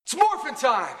morphin'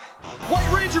 time!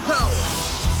 White Ranger power!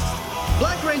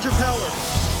 Black Ranger power!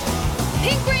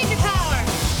 Pink Ranger power!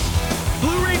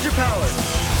 Blue Ranger power!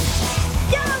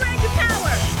 Yellow Ranger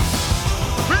power!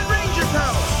 Red Ranger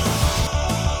power!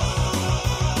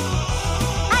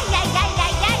 Ay, ay, ay,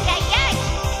 ay, ay, ay, ay!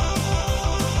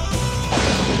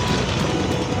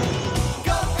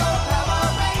 Go, go, Power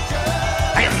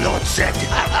Rangers! I am Lord Zed. Go,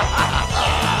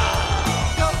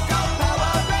 go,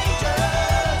 Power Rangers!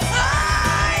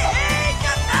 I hate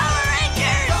the Power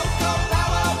Rangers! Go, go,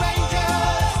 Power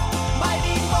Rangers!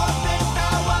 Mighty Morphin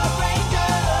Power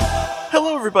Rangers!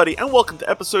 Hello everybody, and welcome to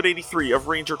episode 83 of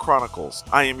Ranger Chronicles.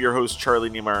 I am your host, Charlie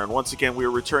Niemeyer, and once again we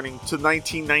are returning to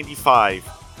 1995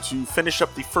 to finish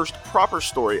up the first proper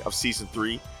story of Season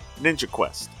 3, Ninja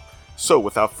Quest. So,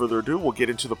 without further ado, we'll get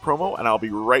into the promo, and I'll be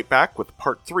right back with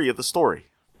part 3 of the story.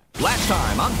 Last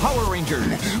time on Power Rangers.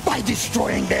 By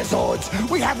destroying their Zords,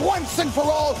 we have once and for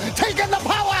all taken the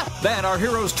power! Then our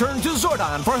heroes turned to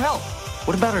Zordon for help.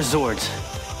 What about our Zords?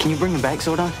 Can you bring them back,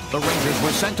 Zordon? The Rangers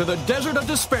were sent to the Desert of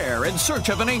Despair in search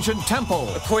of an ancient temple.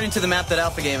 According to the map that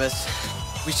Alpha gave us,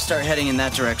 we should start heading in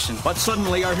that direction. But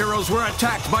suddenly our heroes were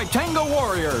attacked by Tango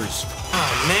warriors.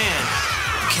 Oh man,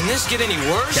 can this get any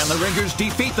worse? Can the Rangers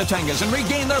defeat the Tangas and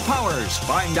regain their powers?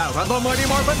 Find out on the Mighty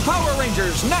Morphin Power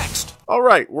Rangers next.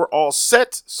 Alright, we're all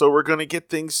set, so we're going to get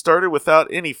things started without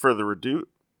any further ado.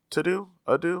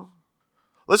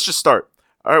 Let's just start.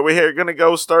 Alright, we're going to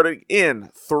go starting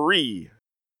in 3,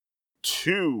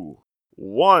 2,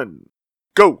 1,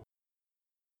 go!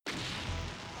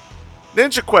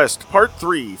 Ninja Quest Part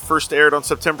 3 first aired on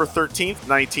September 13th,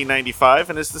 1995,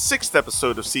 and is the 6th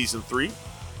episode of Season 3.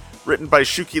 Written by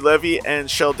Shuki Levy and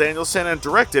Shel Danielson and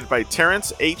directed by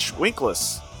Terrence H.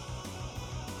 Winkless.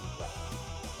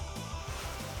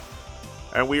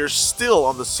 And we are still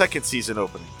on the second season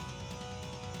opening.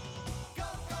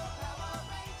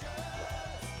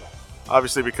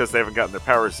 Obviously because they haven't gotten their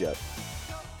powers yet.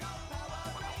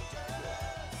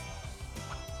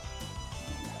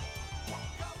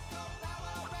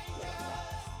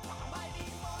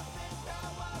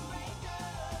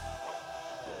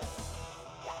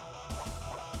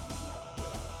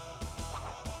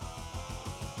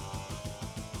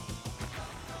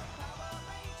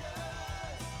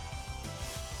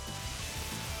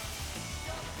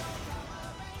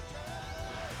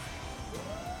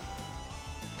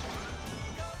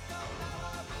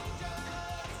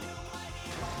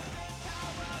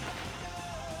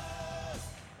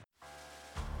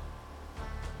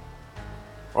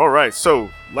 Alright, so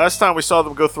last time we saw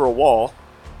them go through a wall,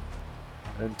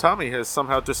 and Tommy has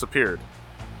somehow disappeared.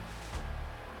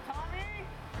 Tommy?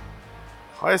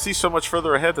 Why is he so much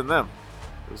further ahead than them?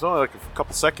 It was only like a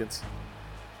couple seconds.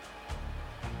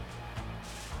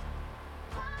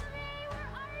 Tommy, where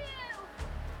are you?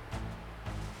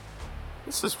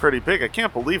 This is pretty big. I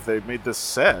can't believe they made this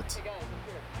set. Tommy!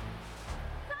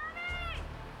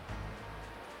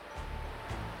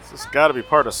 This has got to be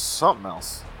part of something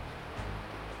else.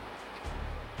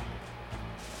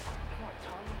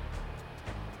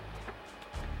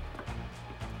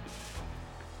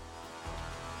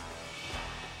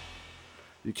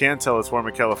 You can tell it's warm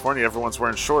in California. Everyone's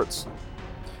wearing shorts.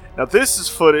 Now this is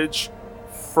footage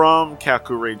from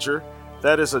Kaku Ranger.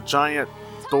 That is a giant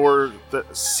door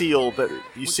seal that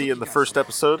you see in the first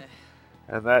episode.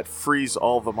 And that frees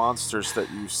all the monsters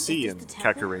that you see in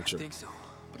Kaku Ranger. I think so,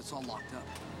 but it's all locked up.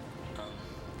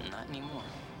 Not anymore.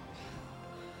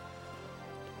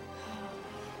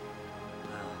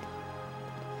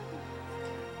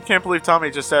 I can't believe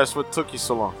Tommy just asked what took you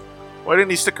so long. Why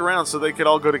didn't he stick around so they could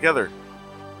all go together?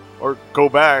 Or go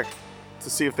back to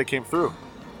see if they came through?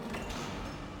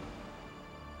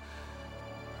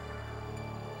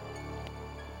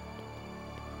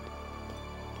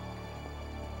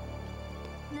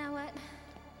 Now what?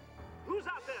 Who's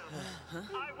out there?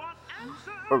 I want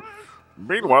answers! Oh,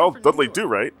 meanwhile, Dudley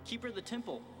Do-Right. Keeper of the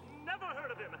temple. Never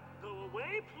heard of him. Go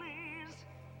away, please.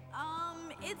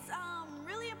 It's,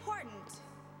 really important.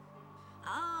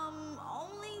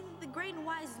 Only the great and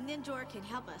wise Ninjor can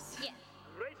help us. Yeah.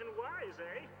 Great and wise,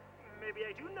 eh? Maybe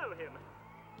I do know him.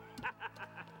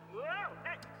 Whoa!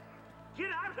 Hey!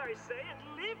 Get out, I say, and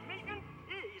leave me in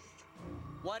peace!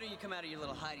 Why don't you come out of your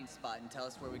little hiding spot and tell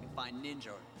us where we can find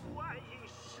Ninjor? Why, you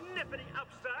snippety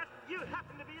upstart, you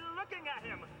happen to be looking at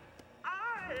him!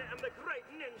 I am the great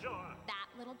Ninjor! That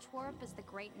little twerp is the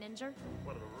great ninja?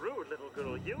 What a rude little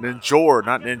girl you are. Ninjor,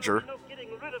 not I guess Ninja. there's no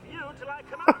getting rid of you till I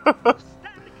come out.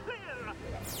 Stand clear!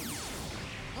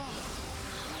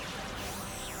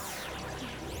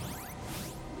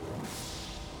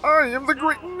 I am the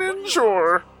great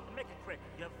Ninjor! Make it quick.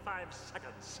 You have 5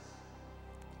 seconds.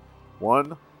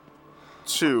 1,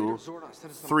 2, Zordon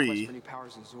sent us on a 3, quest for new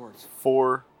powers and Zords.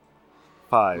 4,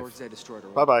 5. Lord Zed destroyed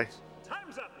our Bye bye. weapons.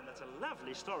 Time's up, and that's a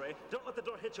lovely story. Don't let the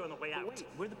door hit you on the way out. Wait,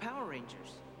 we're the Power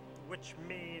Rangers. Which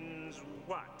means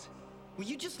what? Will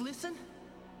you just listen?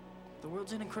 The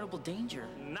world's in incredible danger.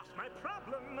 Not my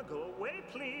problem. Go away,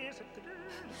 please.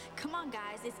 Come on,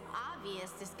 guys. It's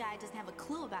obvious this guy doesn't have a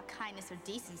clue about kindness or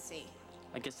decency.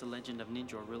 I guess the legend of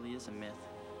Ninjor really is a myth.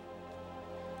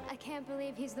 I can't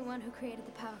believe he's the one who created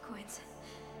the power coins.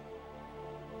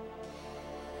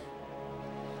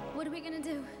 What are we gonna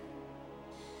do?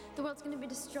 The world's gonna be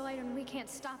destroyed and we can't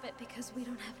stop it because we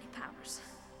don't have any powers.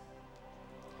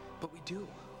 But we do.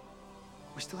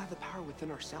 We still have the power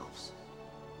within ourselves.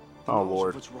 The Oh, knowledge of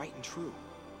Lord. what's right and true.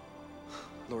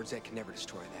 Lord Zed can never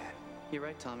destroy that. You're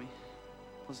right, Tommy.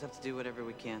 We'll just have to do whatever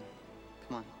we can.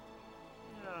 Come on.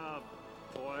 Oh,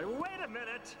 boy, wait a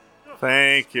minute.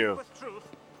 Thank you. With truth,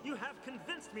 you have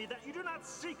convinced me that you do not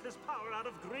seek this power out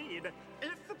of greed.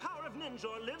 If the power of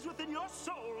Ninjor lives within your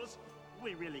souls,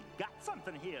 we really got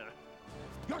something here.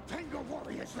 Your Tengu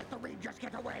warriors let the Rangers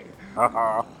get away.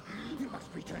 Haha. You must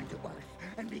return to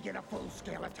Earth and begin a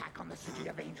full-scale attack on the city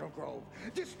of Angel Grove.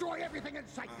 Destroy everything in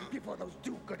sight before those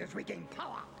do-gooders regain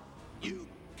power. You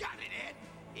got it,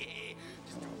 Ed.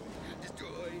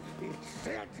 Destroy. It's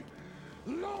Zed!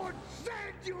 Lord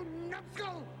Zed, you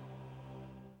numbskull!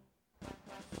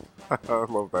 I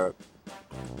love that.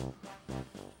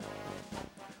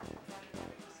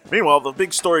 Meanwhile, the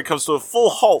big story comes to a full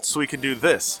halt so we can do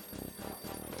this.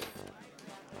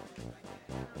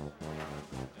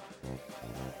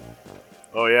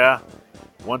 Oh yeah?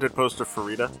 Wanted poster for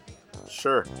Rita?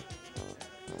 Sure.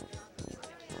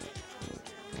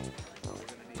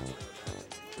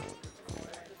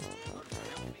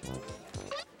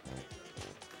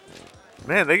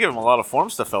 Man, they give him a lot of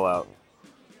forms to fill out.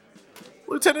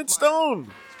 Lieutenant Stone!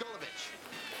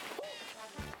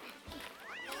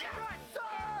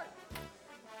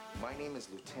 My name is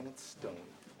Lieutenant Stone,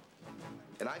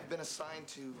 and I've been assigned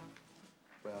to,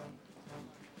 well,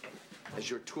 as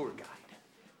your tour guide.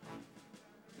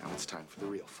 Now it's time for the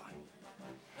real fun.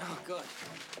 Oh, good.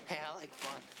 Hey, I like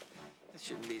fun. This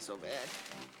shouldn't be so bad.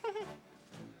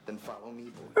 Then follow me,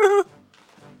 boy.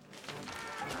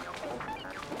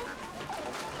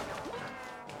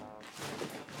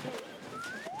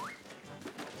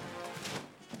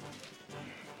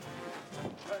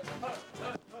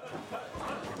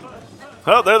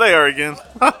 Oh, there they are again.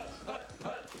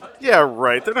 Yeah,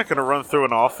 right. They're not going to run through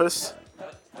an office.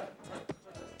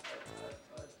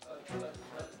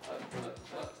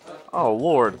 Oh,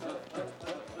 Lord.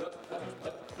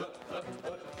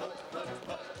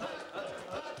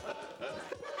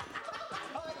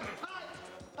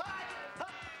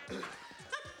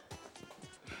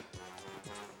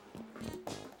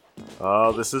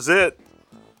 Oh, this is it.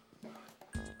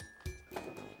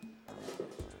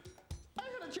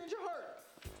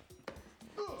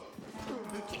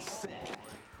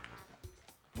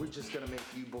 We're just gonna make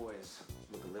you boys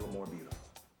look a little more beautiful.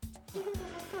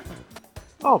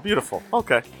 Oh, beautiful.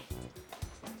 Okay.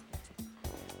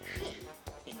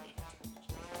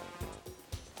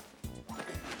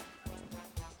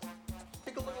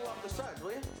 Take a little off the sides,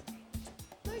 will you?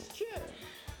 Nice chair.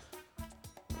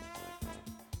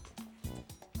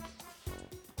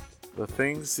 The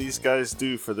things these guys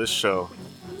do for this show.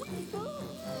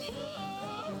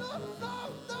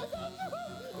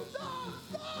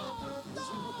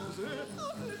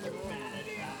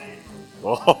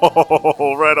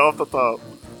 Oh, right off the top.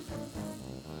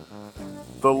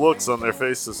 The looks on their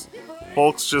faces.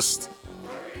 Hulk's just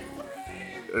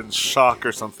in shock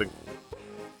or something.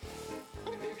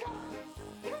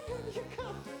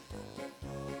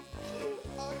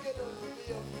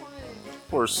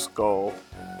 Poor Skull.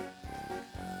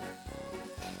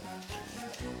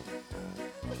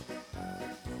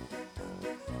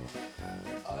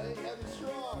 I am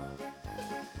strong.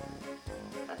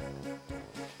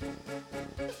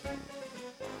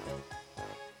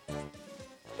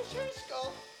 It's your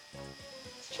skull.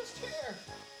 It's just hair.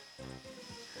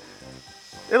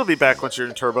 It'll be back once you're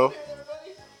in Turbo.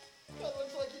 Everybody, that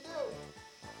looks like you do.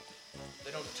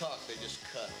 They don't talk, they just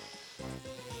cut.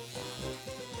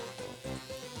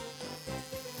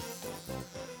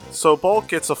 So Bulk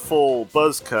gets a full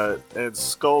buzz cut, and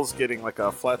Skull's getting like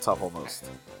a flat top almost.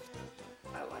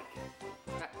 I like it.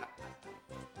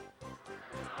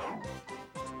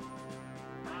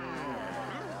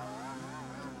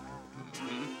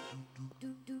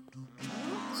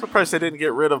 Surprised they didn't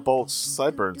get rid of Bulk's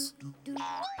sideburns.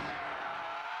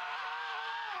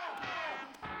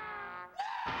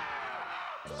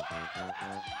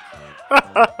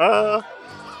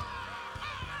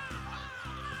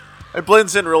 It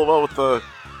blends in real well with the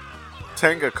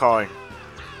Tenga cawing.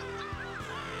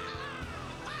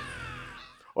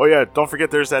 Oh yeah, don't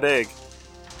forget there's that egg.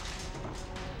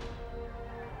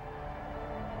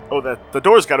 Oh, the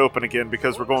doors got open again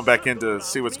because we're going back in to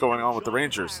see what's going on with the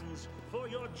Rangers.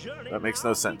 That makes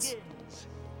no sense.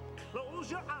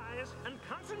 Close your eyes and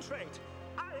concentrate.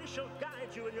 I shall guide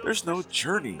you in your There's no quest for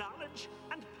journey. knowledge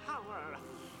and power.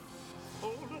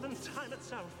 Older than time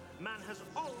itself, man has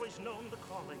always known the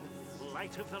calling.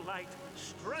 Light of the light,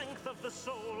 strength of the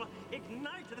soul,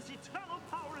 ignite this eternal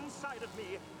power inside of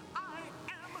me. I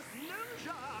am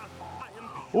Ninja. I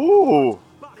am Ooh,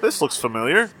 this looks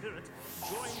familiar. spirit.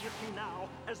 Join with me now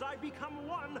as I become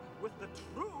one with the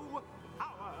true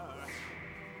power.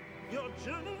 Your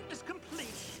journey is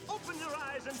complete. Open your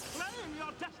eyes and claim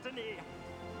your destiny.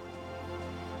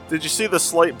 Did you see the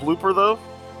slight blooper though?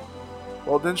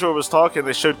 While Ninja was talking,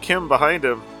 they showed Kim behind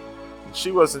him, and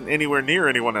she wasn't anywhere near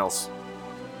anyone else.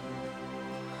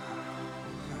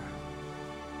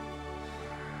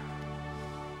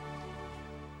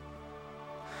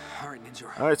 All right,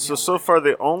 Ninja. Alright, so far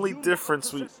the only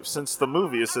difference since the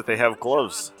movie is that they have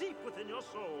gloves. Deep within your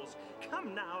souls.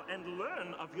 Come now and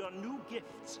learn of your new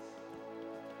gifts.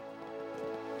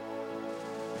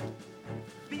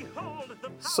 Behold the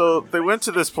power So of they went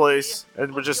to this place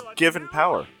and were just given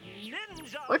power.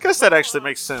 I guess that actually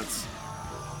makes sense.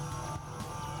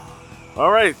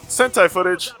 Alright, Sentai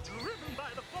footage. Driven by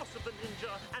the force of the ninja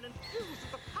and infused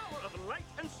with the power of light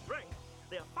and strength,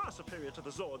 they are far superior to the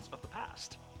Zords of the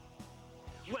past.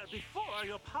 Where before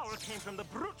your power came from the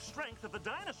brute strength of the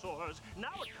dinosaurs,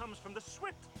 now it comes from the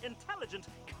swift, intelligent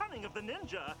cunning of the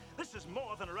ninja. This is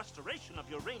more than a restoration of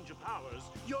your range of powers.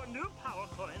 Your new power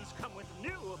coins come with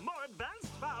new, more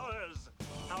advanced powers.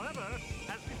 However,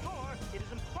 as before, it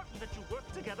is important that you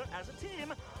work together as a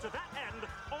team. To that end,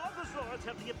 all the Zords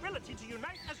have the ability to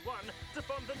unite as one to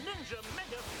form the Ninja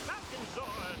Mega Falcon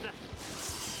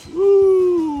Zord.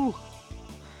 Woo!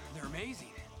 They're amazing.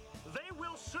 They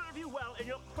will serve you well in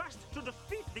your quest to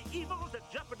defeat the evils that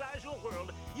jeopardize your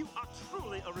world. You are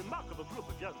truly a remarkable group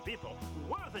of young people,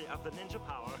 worthy of the ninja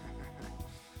power.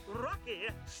 Rocky,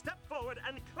 step forward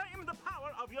and claim the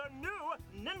power of your new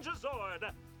Ninja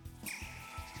Zord.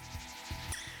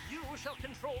 You shall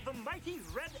control the mighty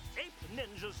Red Ape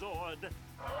Ninja Zord.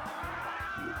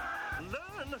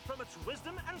 Learn from its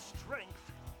wisdom and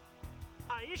strength.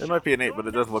 It might be an ape, but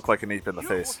it doesn't look like an ape in the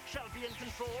face. You shall be in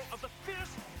control of the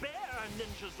fierce bear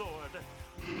Ninja Zord.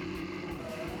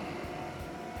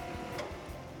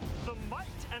 The might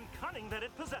and cunning that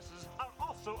it possesses are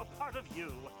also a part of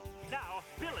you. Now,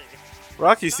 Billy.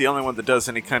 Rocky's the only one that does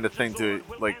any kind of thing to,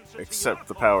 like, accept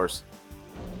the powers.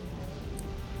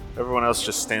 Everyone else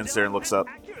just stands there and looks up.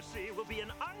 Accuracy will be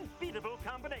an unbeatable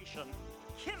combination.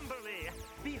 Kimberly,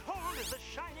 behold the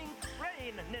shining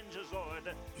crane Ninja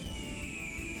Zord.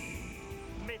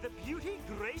 May the beauty,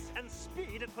 grace, and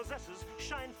speed it possesses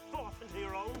shine forth into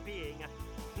your own being.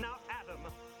 Now, Adam,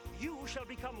 you shall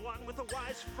become one with the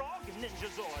wise frog Ninja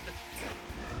Zord.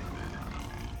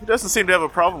 He doesn't seem to have a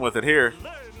problem with it here.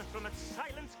 Learn from its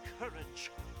silent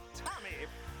courage. Tommy,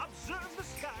 observe the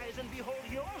skies and behold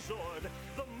your Zord,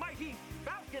 the mighty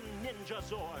Falcon Ninja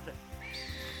Zord.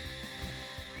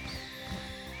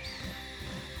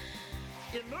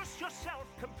 Immerse yourself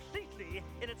completely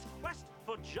in its quest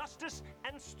for justice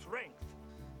and strength.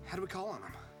 How do we call on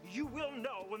them? You will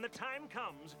know when the time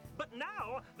comes, but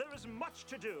now there is much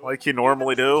to do. Like you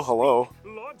normally do. Hello.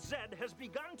 Lord Zed has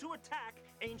begun to attack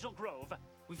Angel Grove.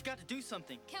 We've got to do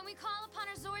something. Can we call upon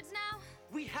our Zords now?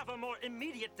 We have a more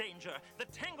immediate danger. The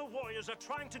Tenga warriors are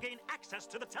trying to gain access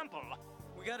to the temple.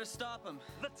 We gotta stop them.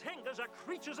 The Tengas are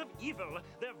creatures of evil.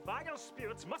 Their vile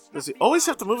spirits must Does not he be always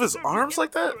allowed have to move his serve the arms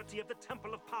like that? impurity of the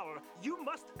Temple of Power. You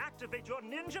must activate your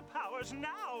ninja powers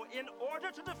now in order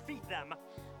to defeat them.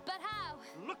 But how?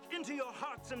 Look into your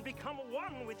hearts and become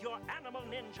one with your animal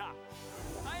ninja.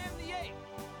 I am the ape,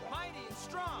 mighty and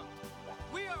strong.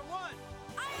 We are one.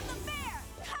 I am the bear,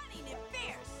 cunning and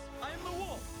fierce. I am the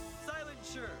wolf, silent and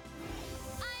sure.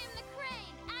 I am the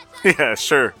crane, agile. Yeah,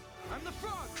 sure. I'm the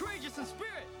frog, courageous in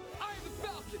spirit. I am the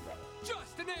falcon,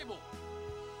 just and able.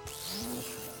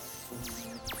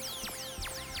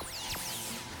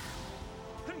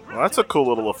 Well, that's a cool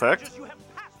little effect. You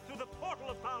have passed through the portal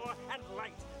of power and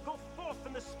light. Go forth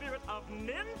in the spirit of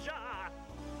ninja.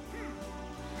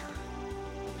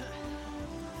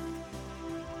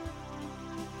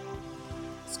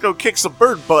 Let's go kick some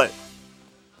bird butt.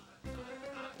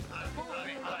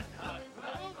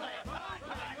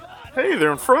 Hey,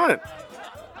 they're in front.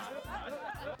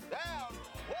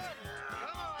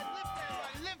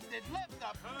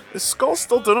 Is Skull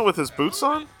still doing it with his boots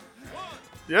on?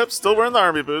 Yep, still wearing the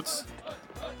army boots.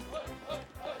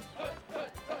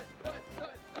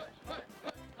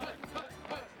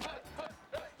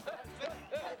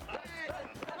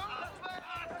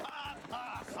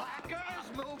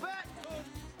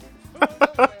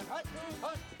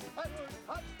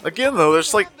 Again, though, they're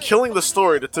just like killing the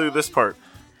story to do this part.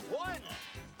 1,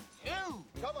 2.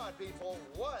 Come on, people.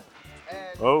 1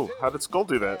 and Oh, 2, how did Skull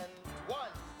do that? and 1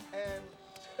 and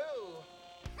 2.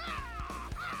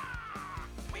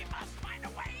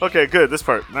 Okay, good. This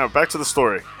part. Now back to the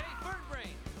story. Hey, Birdbrain,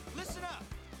 listen up.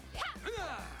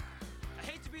 I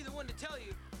hate to be the one to tell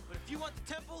you, but if you want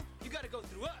the temple, you gotta go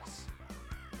through us.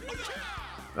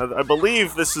 I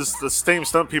believe this is the same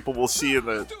stunt people will see in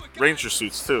the ranger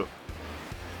suits too,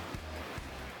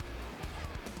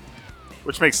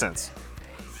 which makes sense.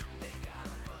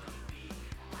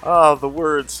 Ah, the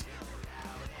words.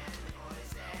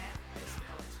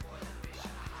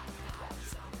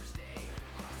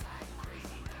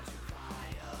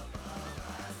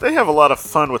 They have a lot of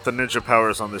fun with the ninja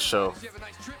powers on this show. You have a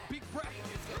nice trip, big brat.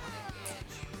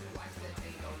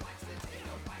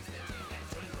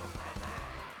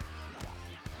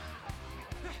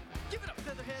 Give it up,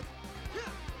 Featherhead.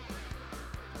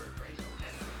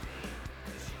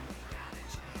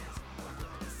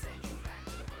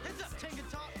 Heads up, Tengen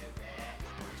Top.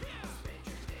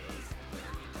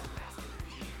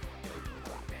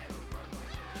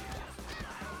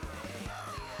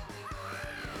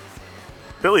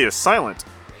 Billy is silent.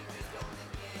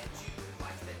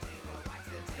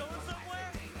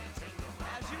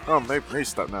 Oh, maybe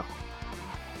stop now.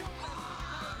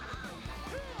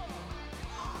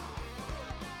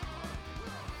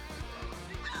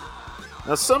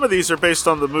 Now, some of these are based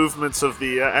on the movements of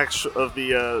the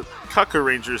Kaku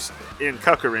Rangers in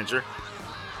Kaku Ranger.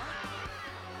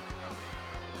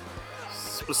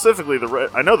 Specifically, the red.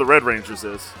 I know the Red Rangers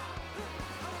is.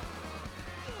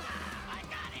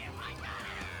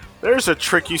 There's a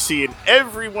trick you see in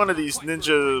every one of these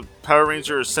Ninja Power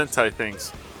Ranger or Sentai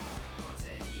things.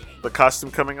 The costume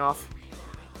coming off.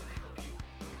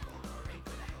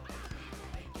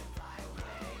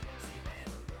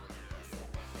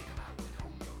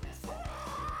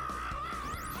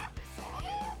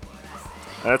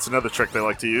 That's another trick they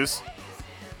like to use.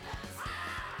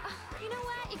 You know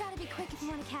what? You gotta be quick if you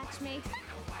want to catch me.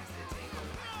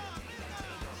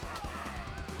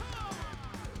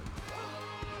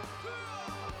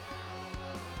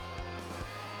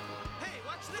 Hey,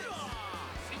 watch this.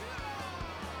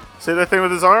 See that thing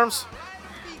with his arms?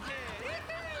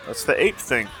 That's the ape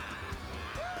thing.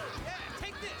 Yeah,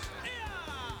 take this.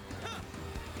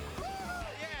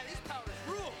 Yeah, these powders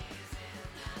rule.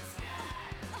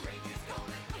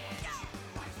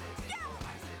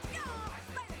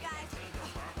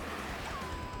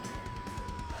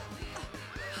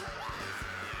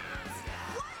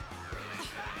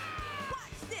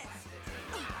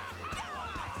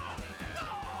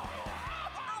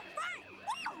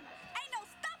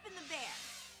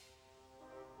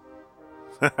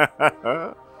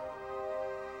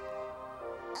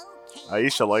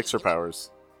 Aisha likes her powers.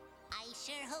 I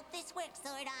sure hope this works,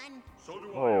 Zordon. So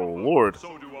do Oh, Alpha. Lord.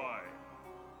 So do I.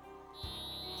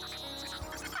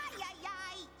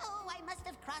 Ay. Oh, I must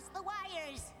have crossed the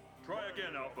wires. Try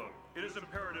again, Alpha. It is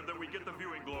imperative that we get the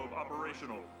viewing globe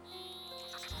operational.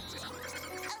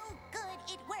 Oh, good,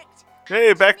 it worked.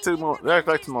 Hey, back to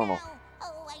normal.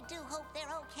 Oh, I do hope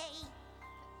they're okay.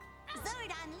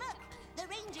 Zordon, look! The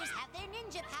Rangers have their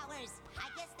ninja powers. I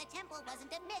guess the temple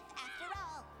wasn't a myth after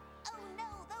all. Oh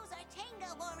no, those are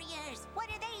Tenga warriors. What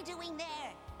are they doing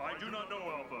there? I do not know,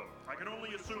 Alpha. I can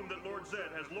only assume that Lord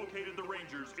Zed has located the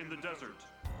Rangers in the desert.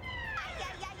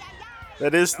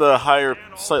 That is the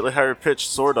slightly higher pitched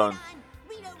Zordon.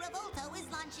 Rito Revolto is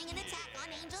launching an attack on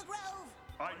Angel Grove.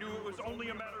 I knew it was only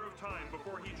a matter of time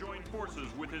before he joined forces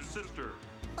with his sister.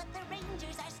 But the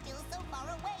Rangers are still so far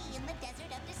away in the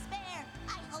Desert of Despair.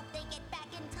 I hope they get back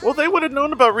in time. Well, they would have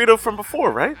known about Rito from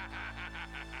before, right?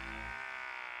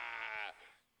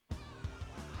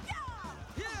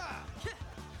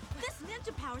 This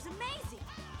ninja power's amazing.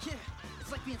 Yeah,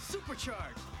 it's like being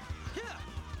supercharged. Yeah.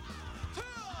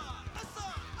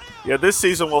 Yeah, this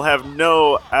season will have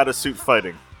no out-of-suit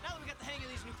fighting. Now that we got the hang of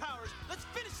these new powers, let's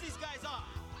finish these guys off.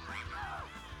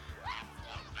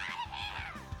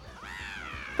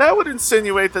 That would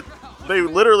insinuate that they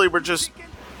literally were just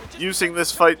using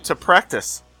this fight to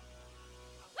practice.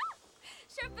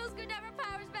 Sure feels good to have our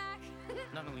powers back.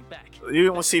 Not only back.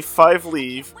 You only see 5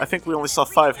 leave. I think we only saw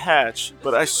 5 hatch,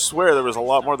 but I swear there was a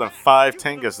lot more than 5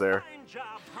 Tengas there. Fine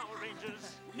job, Power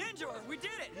Rangers. Ninja, we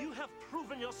did it. You have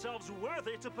proven yourselves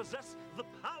worthy to possess the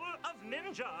power of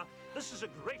Ninja! This is a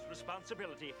great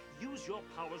responsibility. Use your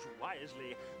powers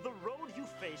wisely. The road you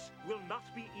face will not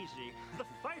be easy. The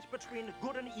fight between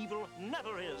good and evil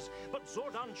never is. But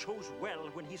Zordon chose well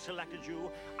when he selected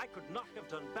you. I could not have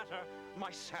done better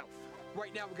myself.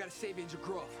 Right now, we gotta save Angel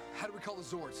Grove. How do we call the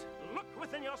Zords? Look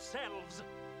within yourselves.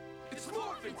 It's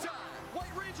morphing time!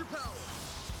 White Ranger power!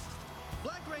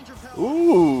 Black Ranger power.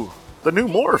 Ooh, the new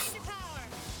morph.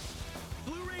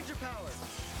 Blue Ranger power.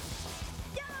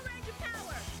 Yellow Ranger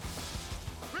power!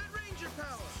 Red Ranger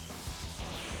power.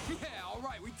 Yeah, all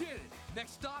right, we did it.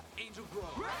 Next stop, Angel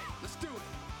Grove. Right. Let's do it.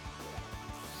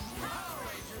 Power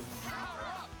Rangers, power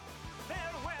up!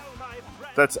 Farewell, my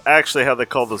friends. That's actually how they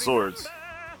call the Zords.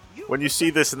 When you see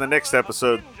this in the next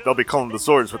episode, they'll be calling the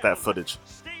Zords with that footage.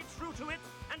 Stay true to it,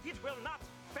 and it will not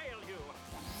fail you.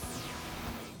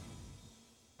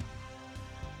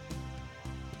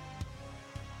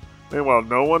 Meanwhile,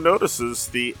 no one notices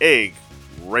the egg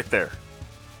right there.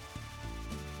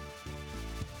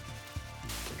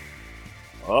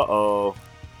 Uh-oh.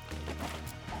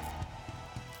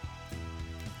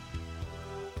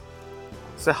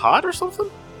 Is it hot or something?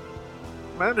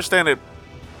 I understand it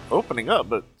opening up,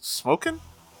 but smoking?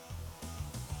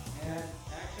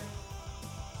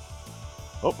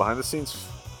 Oh, behind the scenes.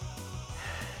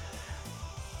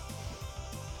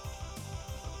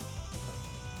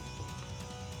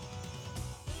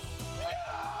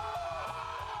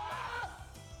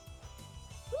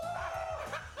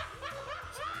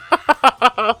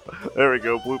 There we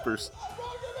go, bloopers.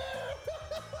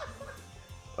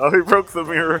 Oh, he broke the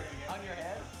mirror.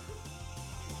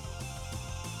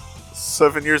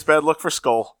 7 years bad luck for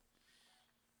Skull.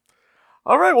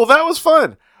 Alright, well that was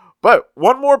fun. But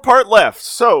one more part left.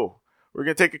 So, we're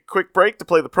going to take a quick break to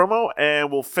play the promo,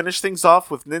 and we'll finish things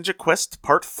off with Ninja Quest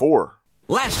Part 4.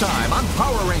 Last time on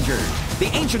Power Rangers, the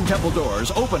ancient temple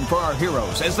doors opened for our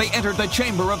heroes as they entered the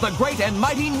chamber of the great and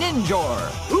mighty Ninjor.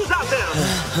 Who's out there?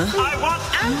 I want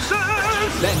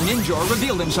answers! Then Ninjor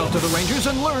revealed himself to the Rangers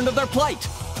and learned of their plight.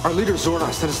 Our leader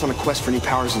Zordon sent us on a quest for new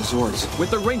powers and Zords.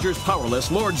 With the Rangers powerless,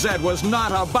 Lord Zed was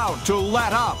not about to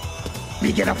let up.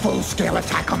 Begin a full-scale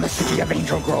attack on the city of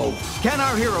Angel Grove. Can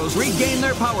our heroes regain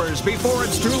their powers before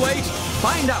it's too late?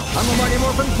 Find out on the Mighty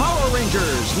Morphin Power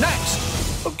Rangers next.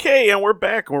 Okay, and we're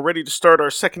back, and we're ready to start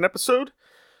our second episode.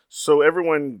 So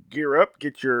everyone gear up,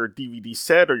 get your DVD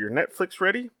set or your Netflix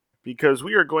ready, because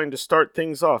we are going to start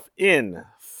things off in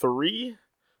 3,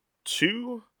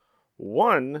 2,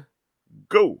 1,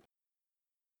 go.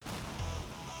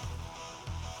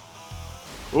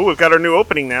 Ooh, we've got our new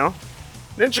opening now.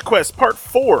 Ninja Quest Part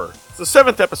 4. It's the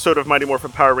 7th episode of Mighty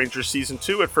Morphin Power Rangers Season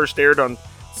 2. It first aired on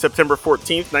September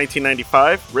 14th,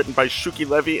 1995, written by Shuki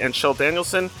Levy and Shel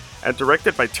Danielson, and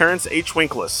directed by Terrence H.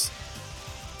 Winkless.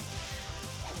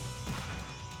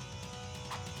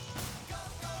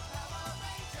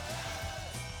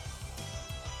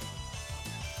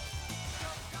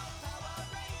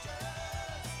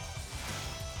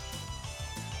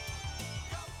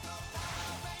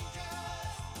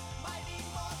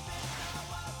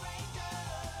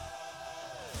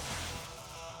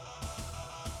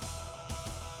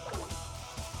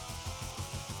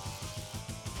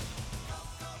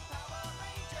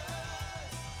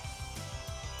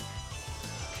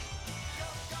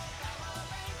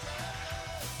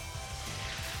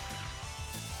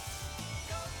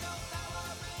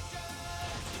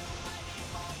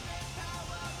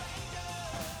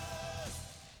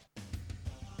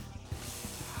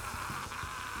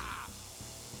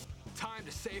 Time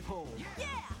to save home. Yeah!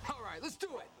 All right, let's do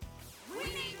it. We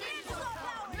need Ninja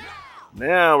power now!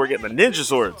 Now we're getting the Ninja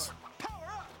Zords.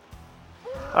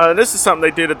 This is something they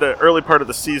did at the early part of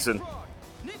the season,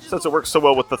 since it works so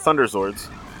well with the Thunder Zords.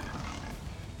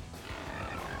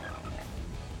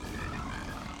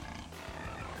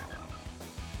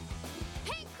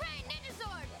 Pink Crane Ninja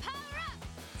Zord, power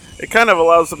up! It kind of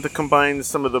allows them to combine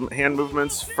some of the hand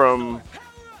movements from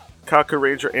Kaku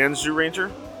Ranger and Zoo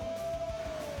Ranger.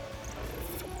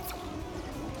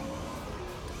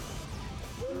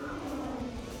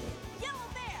 Yellow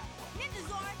Bear, Ninja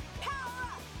Zord, power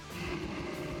up!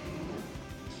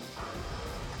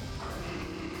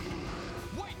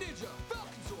 White Ninja,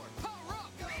 Falcon Zord, power up!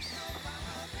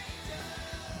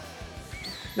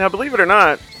 Now, believe it or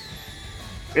not,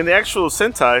 in the actual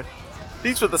Sentai,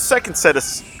 these were the second set of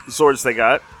Zords they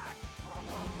got.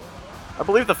 I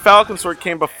believe the Falcon Sword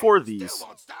came before these.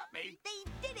 They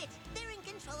did it! They're in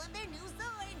control of their new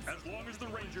Zords! As long as the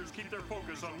Rangers keep their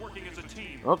focus on working as a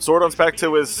team. Oh, Zordon's back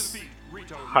to his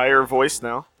higher voice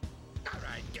now.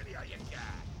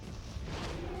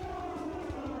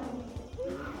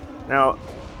 Now,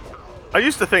 I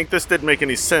used to think this didn't make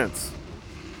any sense.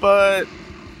 but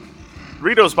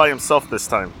Rito's by himself this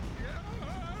time.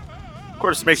 Of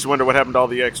course, it makes you wonder what happened to all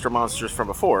the extra monsters from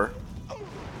before.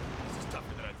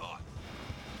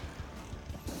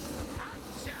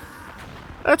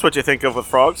 That's what you think of with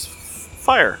frogs.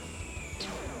 Fire.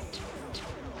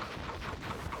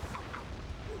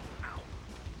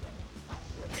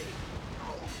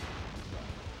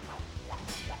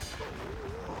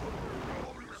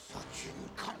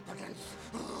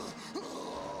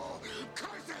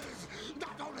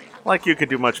 Like you could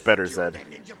do much better, Zed.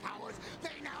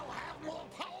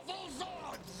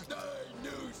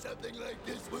 Something like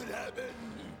this would happen.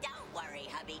 Don't worry,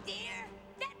 hubby dear.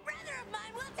 That brother of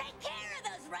mine will take care of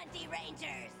those runty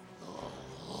rangers.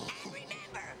 And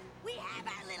remember, we have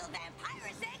our little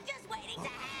vampirus egg just waiting to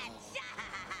hatch.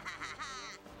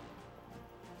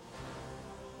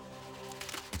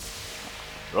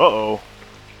 Uh-oh.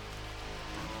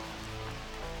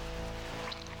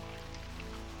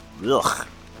 Ugh.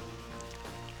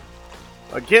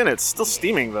 Again, it's still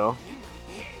steaming, though.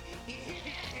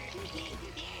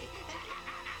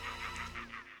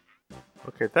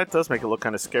 Okay, that does make it look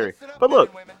kind of scary. But look,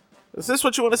 is this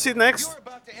what you want to see next?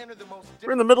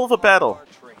 We're in the middle of a battle.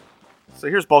 So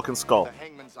here's Bulk and Skull. The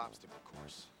Hangman's obstacle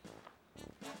course.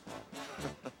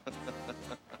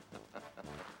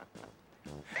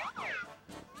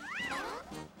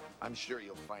 I'm sure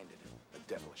you'll find it a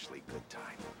devilishly good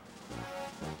time.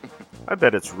 I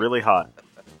bet it's really hot.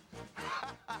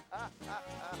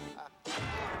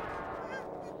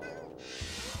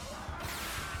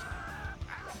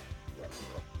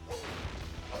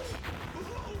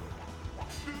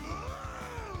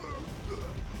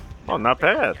 Oh, not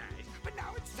bad. But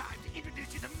now it's time to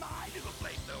introduce you to my little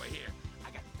flamethrower here.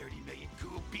 I got 30 million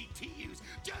cool BTUs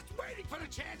just waiting for the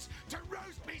chance to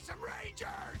roast me some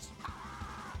Rangers.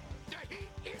 The heat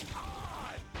is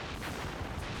on.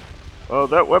 Oh,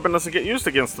 that weapon doesn't get used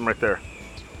against them right there.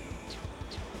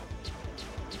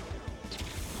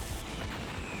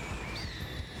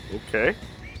 Okay.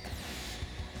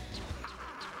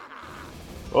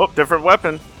 Oh, different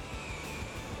weapon.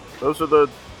 Those are the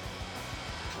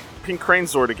Pink Crane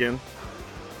Zord again.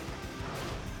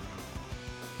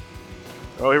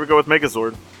 Oh, here we go with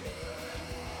Megazord.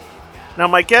 Now,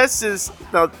 my guess is...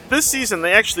 Now, this season,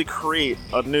 they actually create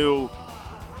a new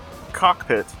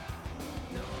cockpit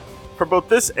for both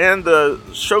this and the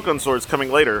Shogun Zords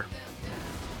coming later.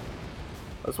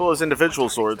 As well as individual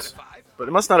Zords. But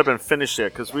it must not have been finished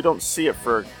yet, because we don't see it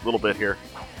for a little bit here.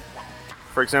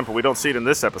 For example, we don't see it in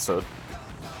this episode.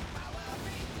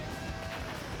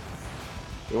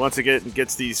 Once again, it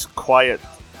gets these quiet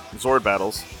Zord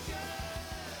battles.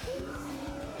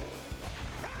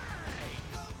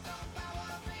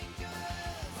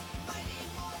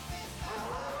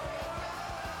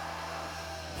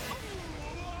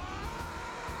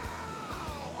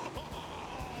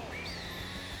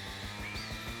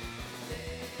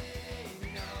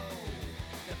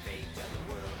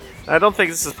 I don't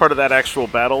think this is part of that actual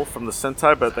battle from the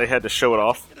Sentai, but they had to show it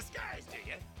off.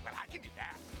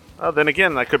 Then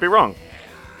again, I could be wrong.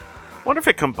 Wonder if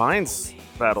it combines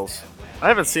battles. I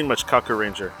haven't seen much Kaku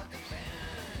Ranger.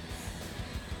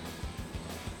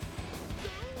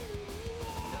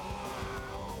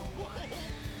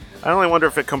 I only wonder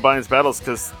if it combines battles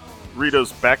because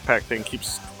Rito's backpack thing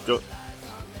keeps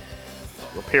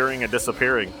appearing and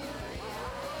disappearing.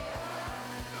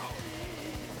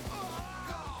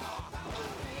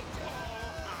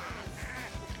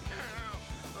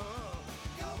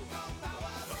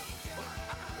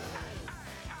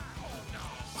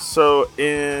 So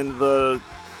in the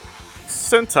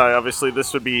Sentai, obviously,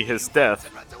 this would be his death.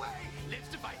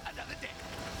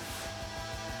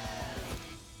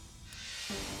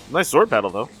 Nice Zord battle,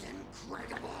 though.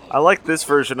 I like this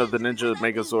version of the Ninja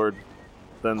Megazord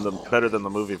better than the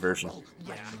movie version.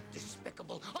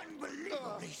 Despicable,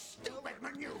 unbelievably stupid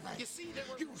maneuver. You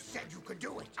said you could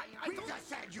do it. Rita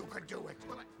said you could do it.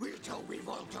 Rito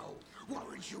Revolto,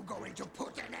 weren't you going to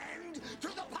put an end to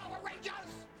the Power Rangers?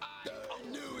 I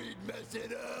knew he'd mess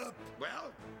it up.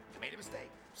 Well, I made a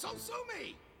mistake. So sue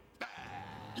me.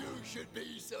 You should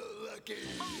be so lucky.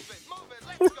 Move it,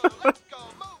 let's go, let's go.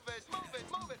 Move it, move it,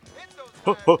 move it. It's those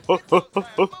times, it's those times.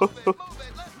 Move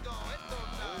it, let's go, it's those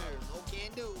times. Okay,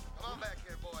 do. Come on back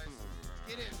here, boys.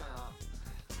 Get in now.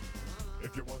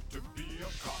 If you want to be a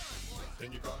cop,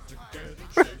 then you got to get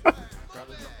in shape.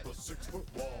 Gotta jump a 6-foot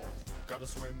wall. Gotta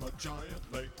swim a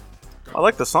giant lake. I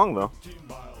like the song, though.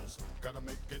 Miles. Gotta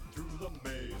make it through the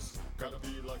maze. Gotta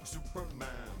be like Superman.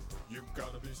 You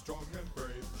gotta be strong and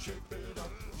brave. Shape it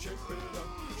up, shape it up,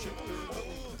 shape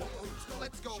it up.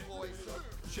 Let's go, boys.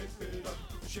 Shape it up,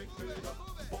 shake it up,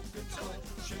 Vulcan Skull,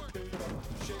 shape it up,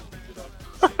 shape it up,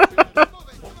 shape it up,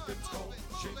 Vulcan Skull,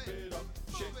 shape it up,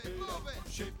 shape it up,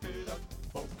 shape it up,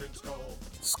 Vulcan Skull.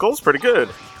 Skull's pretty good.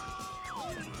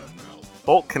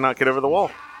 Bolt cannot get over the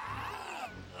wall.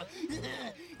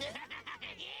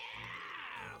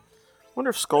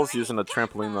 Wonder if Skull's using a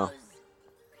trampoline though.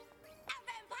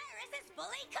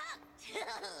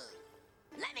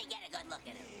 Let me get a good look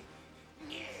at him.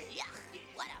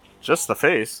 What a... Just the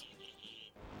face.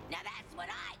 Now that's what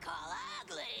I call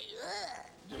ugly.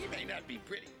 Ugh. He may not be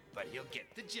pretty, but he'll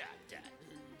get the job done.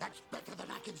 That's better than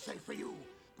I can say for you.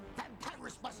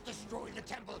 Vampirus must destroy the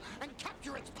temple and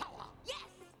capture its power. Yes!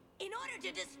 In order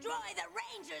to destroy the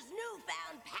Ranger's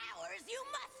newfound powers, you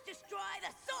must destroy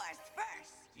the source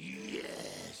first.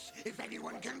 Yes! If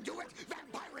anyone can do it,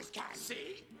 Vampirus can!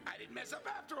 See? I didn't mess up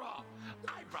after all.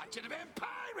 I brought you the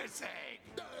Vampirus egg!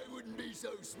 I wouldn't be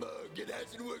so smug. It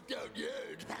hasn't worked out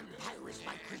yet. Vampirus,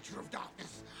 my creature of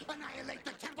darkness. Annihilate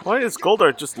the temple. Why is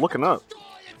Goldart just looking up?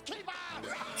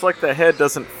 It's like the head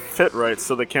doesn't fit right,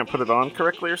 so they can't put it on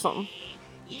correctly or something.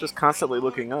 Just constantly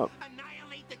looking up.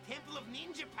 Annihilate the temple of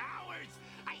ninja powers.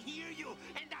 I hear you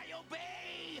and I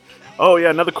obey. Oh yeah,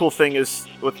 another cool thing is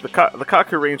with the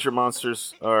Kaku Ranger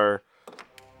monsters are,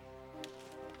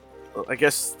 I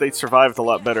guess they survived a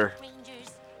lot better.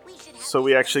 So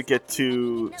we actually get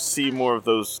to see more of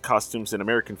those costumes in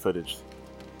American footage.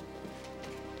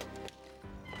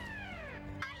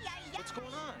 What's going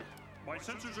on? My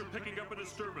sensors are picking up a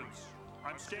disturbance.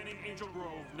 I'm scanning Angel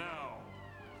Grove now.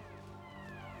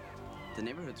 The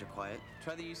neighborhoods are quiet.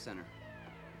 Try the youth center.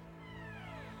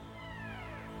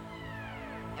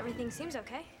 Everything seems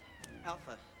okay.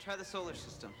 Alpha, try the solar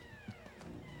system.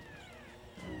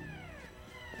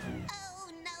 Oh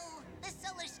no! The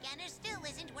solar scanner still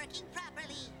isn't working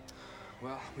properly.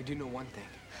 Well, we do know one thing.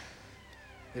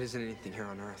 It isn't anything here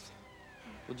on Earth.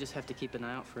 We'll just have to keep an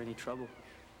eye out for any trouble.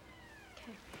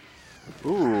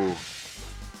 Ooh.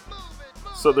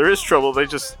 So there is trouble, they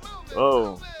just...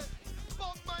 Oh.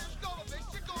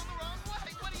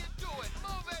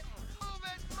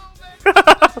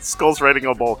 Skull's riding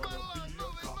a Bulk.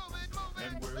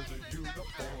 And wear the uniform,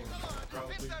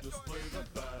 proudly display the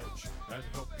badge, and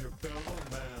help your fellow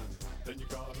man. Then you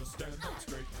gotta stand up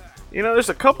straight. You know, there's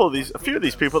a few of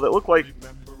these people that look like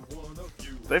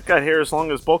they've got hair as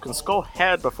long as Bulk and Skull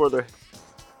had before they're...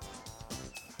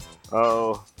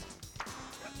 Oh.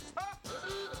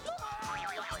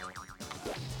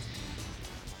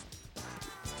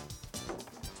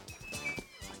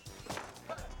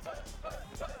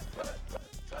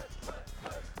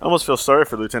 I almost feel sorry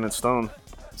for Lieutenant Stone.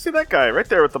 See that guy right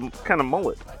there with the kind of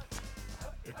mullet.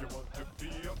 If you want to be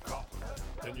a cop,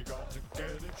 then you got to get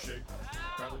in shape.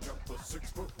 Gotta jump a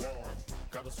 6-foot wall.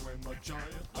 Gotta swim a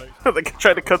giant lake. They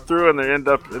try to cut through and they end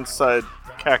up inside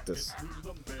cactus.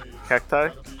 Cacti?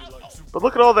 But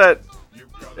look at all that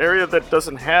area that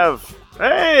doesn't have...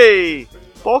 Hey!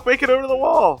 Bulk, make it over to the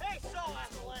wall!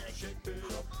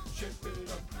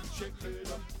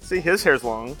 See, his hair's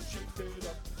long.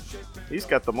 He's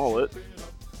got the mullet.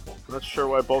 I'm not sure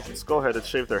why Bulk and Skullhead had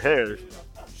shaved their hair.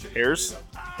 Hairs?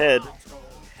 Head.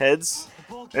 Heads?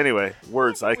 Anyway,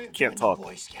 words. I can't talk.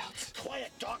 Boy Scouts.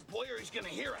 Quiet, dog boy, or he's gonna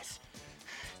hear us.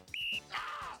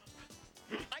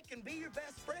 I can be your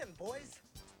best friend, boys.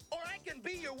 Or I can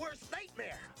be your worst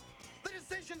nightmare. The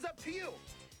decision's up to you.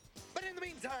 But in the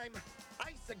meantime,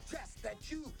 I suggest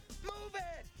that you move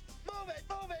it! Move it,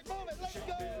 move it, move it, let's go!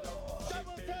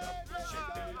 Double time, let's go!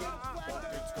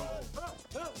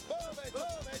 Move it,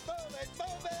 move it, move it,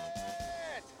 move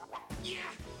it! Yeah,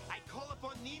 I call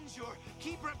upon Ninjor,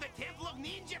 keeper of the Temple of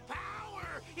Ninja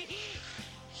Power!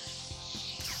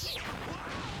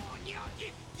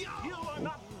 You are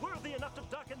not worthy enough to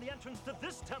duck in the entrance to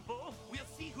this temple. We'll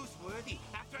see who's worthy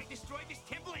after I destroy this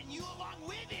temple and you along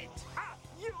with it! Ha!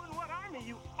 You and what army,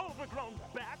 you overgrown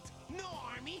bat? No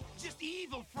army, just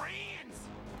evil friends!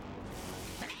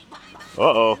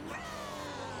 Uh-oh.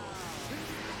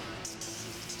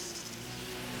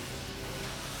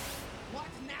 What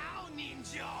now,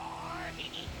 Ninjor?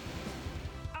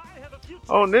 I have a few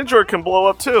Oh, Ninjor can blow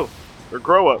up too. Or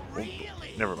grow up.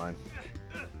 Never mind.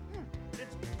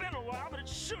 It's been a while, but it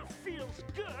sure feels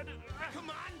good. Come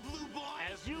on, Blue Boy!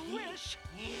 As you wish.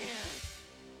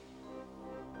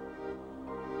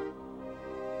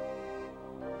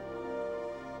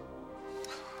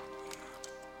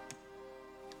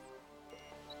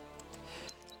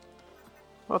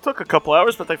 Well, it took a couple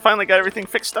hours, but they finally got everything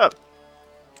fixed up.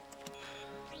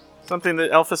 Something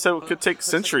that Alpha said could take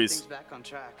centuries. Back on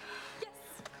track.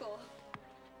 Cool.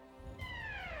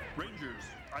 Rangers,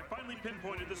 I finally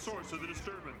pinpointed the source of the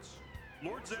disturbance.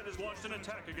 Lord Zed has launched an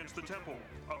attack against the temple.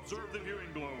 Observe the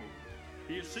viewing globe.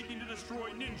 He is seeking to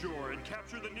destroy Ninjor and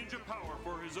capture the ninja power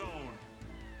for his own.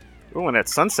 Ooh, and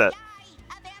it's sunset.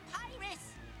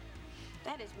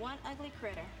 That is one ugly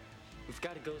critter. We've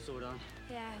got to go, Zordon.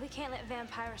 Yeah, we can't let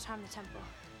vampires harm the temple.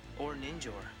 Or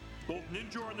Ninjor. Both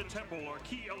Ninjor and the temple are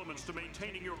key elements to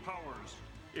maintaining your powers.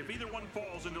 If either one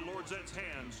falls into Lord Zed's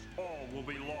hands, all will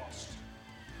be lost.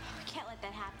 We can't let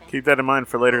that happen. Keep that in mind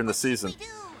for later in the season.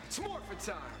 It's Morphin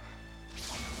time.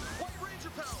 White Ranger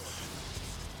power.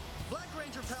 Black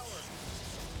Ranger power.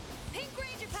 Pink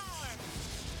Ranger power.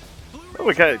 Oh,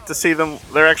 we got to see them,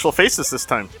 their actual faces this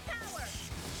time.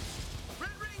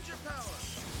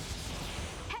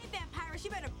 Hey, vampires,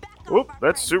 you better back off. Oop,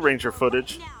 that's Zoo Ranger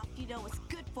footage. Now, if you know what's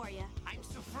good for you. I'm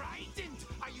so frightened.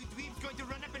 Are you dweebs going to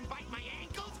run up and bite my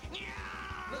ankles?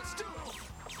 Let's do it.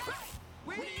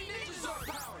 We need Ninja Zord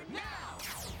power now.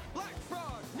 Black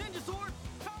Frog, Ninja Zord,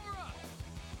 power up.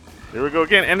 Here we go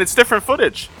again, and it's different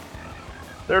footage.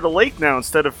 They're at a lake now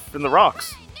instead of in the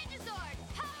rocks.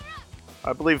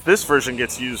 I believe this version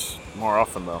gets used more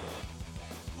often, though.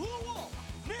 Blue Wolf,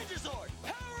 Ninja Zord,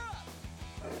 power up!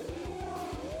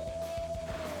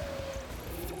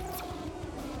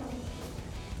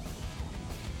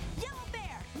 Yellow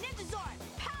Bear, Ninja Zord,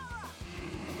 power up.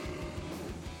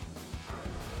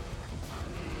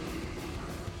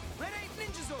 Red 8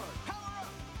 Ninja Zord, power up.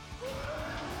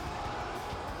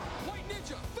 White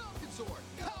Ninja, Falcon Zord,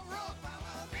 power up.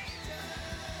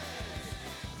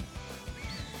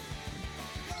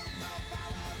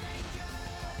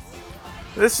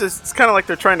 It's kind of like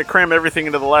they're trying to cram everything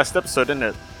into the last episode, isn't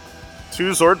it?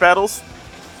 2 Zord battles?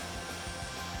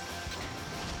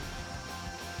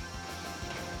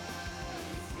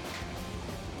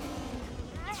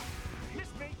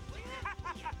 Missed me.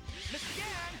 Missed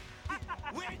again.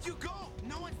 Where'd you go?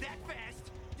 No one's that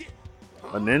fast.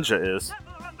 A ninja is.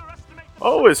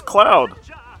 Oh, it's Cloud.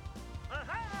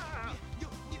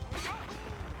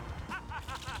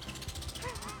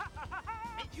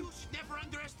 And you should never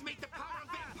underestimate the power of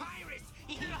vampires.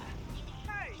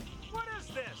 Hey, what is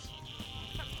this?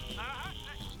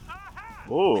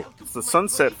 Oh, it's the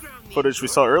sunset footage we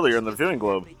saw earlier in the viewing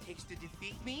globe. Takes to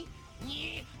defeat me?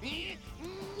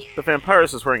 The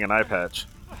Vampirus is wearing an eye patch.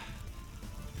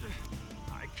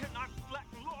 I cannot let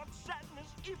Lord Zed and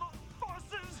his evil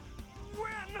forces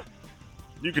win.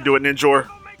 You can do it, Ninjor. It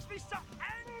makes me so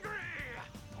angry.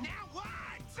 Now what?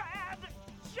 Zed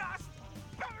just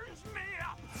burns me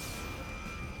up.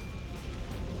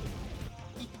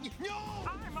 No!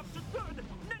 I'm up to good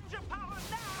ninja power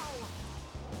now.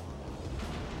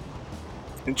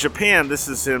 In Japan, this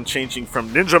is him changing from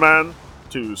Ninja Man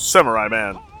to Samurai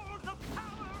Man. Now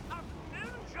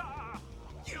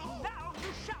you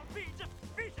shall be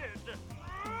defeated.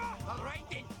 All right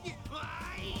then.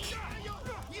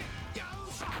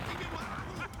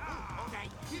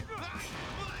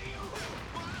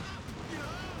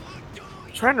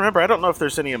 I'm trying to remember, I don't know if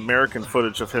there's any American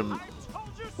footage of him,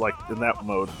 like, in that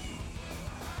mode.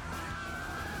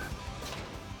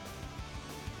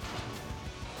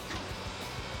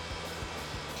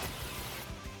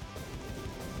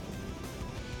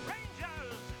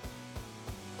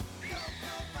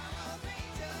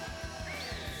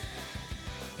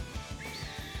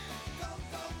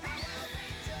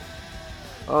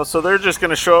 Oh, so they're just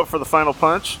gonna show up for the final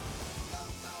punch?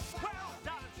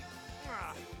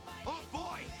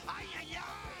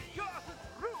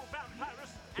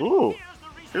 Ooh,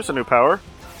 here's a new power.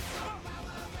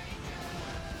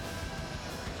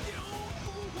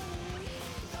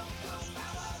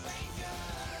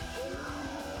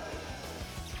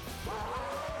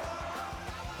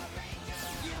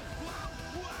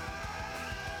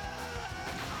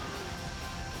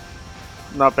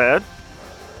 Not bad.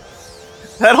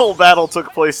 That whole battle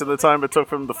took place in the time it took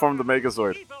for him to form the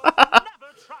Megazord.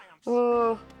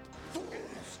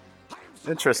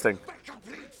 Interesting.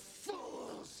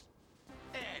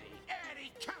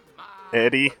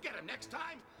 Eddie. Get him next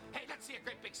time. Hey, let's see a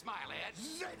great big smile, Ed.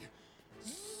 Zed,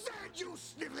 you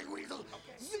sniveling weasel.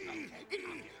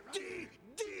 Z-E-D-D.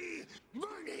 My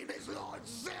name is Lord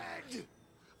Zed.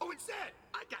 Oh, it's Zed.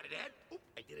 I got it, Ed. Oh,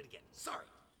 I did it again. Sorry.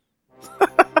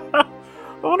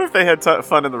 I wonder if they had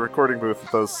fun in the recording booth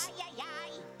with those.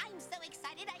 I'm so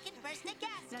excited I can burst the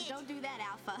gasket. Now don't do that,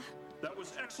 Alpha. That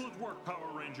was excellent work, Power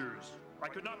Rangers. I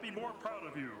could not be more proud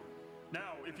of you.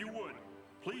 Now, if you would,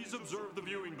 please observe the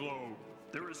viewing globe.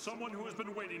 There is someone who has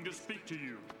been waiting to speak to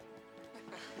you.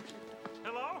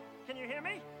 Hello? Can you hear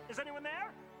me? Is anyone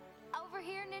there? Over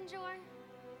here, Ninjor.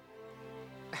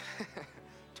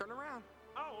 Turn around.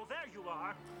 Oh, there you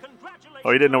are. Congratulations.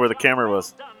 Oh, you didn't know where the camera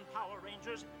was. Well done, Power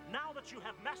Rangers. Now that you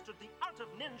have mastered the ultimate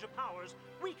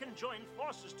join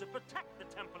forces to protect the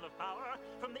Temple of Power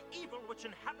from the evil which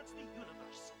inhabits the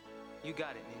universe. You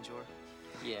got it, Ninjor.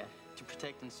 Yeah, to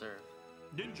protect and serve.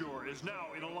 Ninjor is now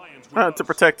in alliance with us. To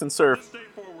protect and serve. This day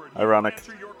forward, Ironic.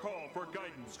 Answer your call for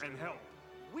guidance and help.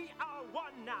 We are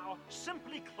one now.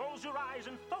 Simply close your eyes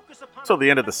and focus upon Till the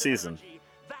end of the collective season. energy.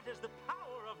 That is the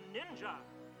power of Ninja.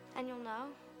 And you'll know,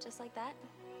 just like that.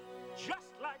 Just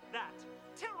like that.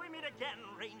 Till we meet again,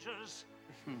 Rangers.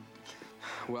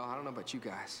 Well, I don't know about you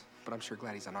guys, but I'm sure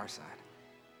glad he's on our side.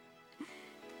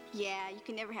 Yeah, you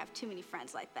can never have too many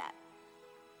friends like that.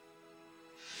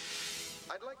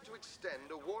 I'd like to extend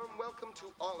a warm welcome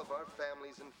to all of our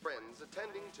families and friends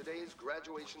attending today's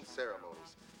graduation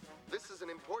ceremonies. This is an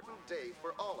important day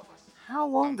for all of us. How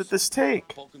long did this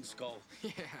take? Vulcan Skull.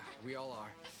 Yeah, we all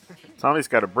are. Tommy's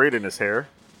got a braid in his hair.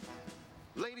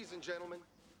 Ladies and gentlemen,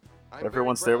 I'm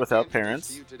Everyone's very there proud to without introduce parents.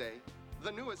 to you today,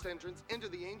 the newest entrance into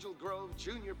the Angel Grove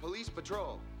Junior Police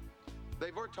Patrol.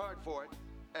 They've worked hard for it,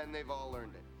 and they've all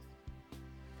earned it.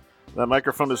 That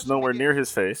microphone is nowhere near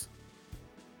his face.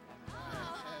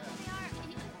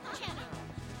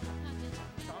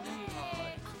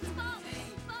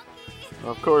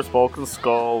 Of course, Bulk and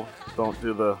Skull don't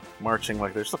do the marching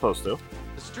like they're supposed to.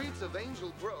 The streets of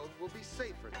Angel Grove will be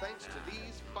safer thanks to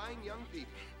these fine young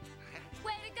people.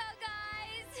 Way to go,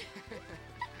 guys!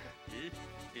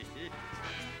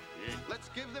 Let's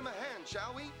give them a hand,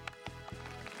 shall we?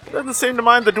 Doesn't seem to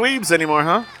mind the dweebs anymore,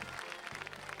 huh?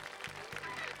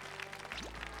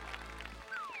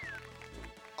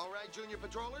 All right, Junior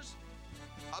Patrollers,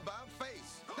 about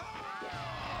face.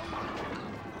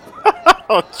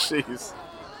 Oh, jeez.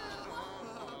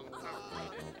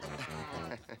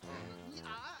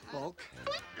 Bulk.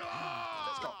 Let's go.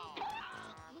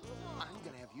 I'm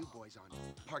gonna have you boys on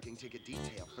parking ticket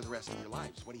detail for the rest of your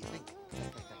lives. What do you think?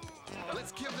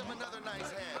 Let's give them another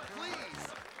nice hand, please.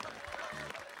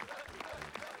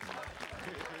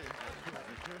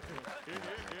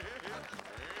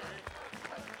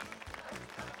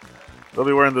 They'll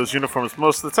be wearing those uniforms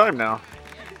most of the time now.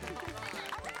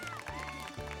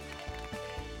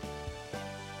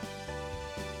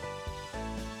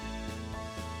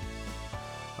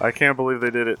 I can't believe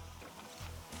they did it.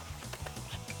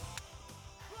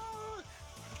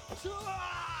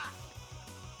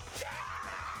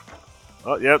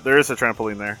 Oh, yep, there is a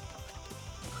trampoline there.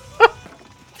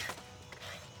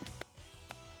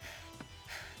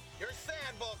 You're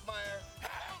sand, Bulkmeyer.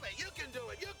 Move it. You can do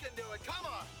it. You can do it. Come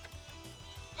on.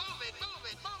 Move it. Move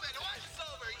it. Move it. Once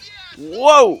over. Yes.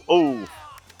 Whoa! Oh.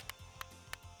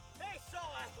 Hey, so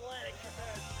athletic.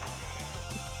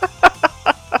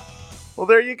 Well,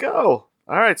 there you go.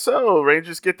 All right, so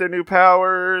Rangers get their new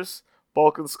powers.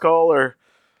 Bulk and Skull are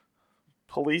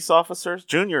police officers,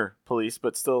 junior police,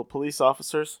 but still police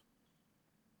officers.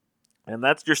 And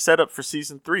that's your setup for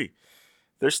season 3.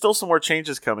 There's still some more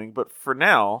changes coming, but for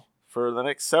now, for the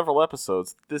next several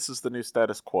episodes, this is the new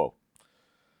status quo.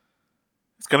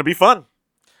 It's going to be fun.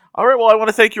 All right, well, I want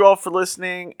to thank you all for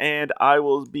listening, and I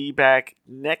will be back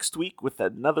next week with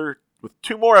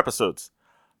 2 more episodes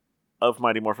of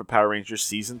Mighty Morphin Power Rangers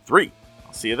Season 3.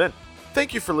 I'll see you then.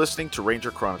 Thank you for listening to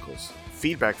Ranger Chronicles.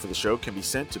 Feedback for the show can be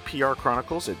sent to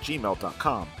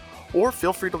prchronicles@gmail.com, or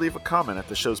feel free to leave a comment at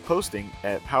the show's posting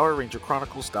at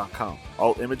powerrangerchronicles.com.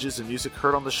 All images and music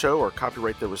heard on the show are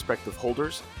copyright their respective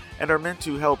holders and are meant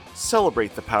to help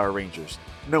celebrate the Power Rangers.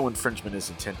 No infringement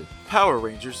is intended. Power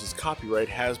Rangers is copyright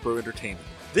Hasbro Entertainment.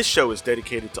 This show is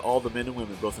dedicated to all the men and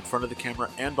women, both in front of the camera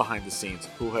and behind the scenes,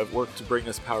 who have worked to bring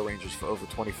us Power Rangers for over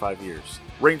 25 years.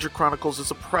 Ranger Chronicles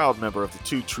is a proud member of the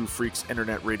Two True Freaks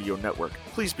Internet Radio Network.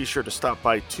 Please be sure to stop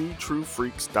by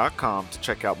twotruefreaks.com to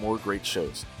check out more great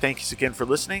shows. Thanks again for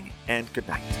listening, and good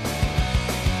night.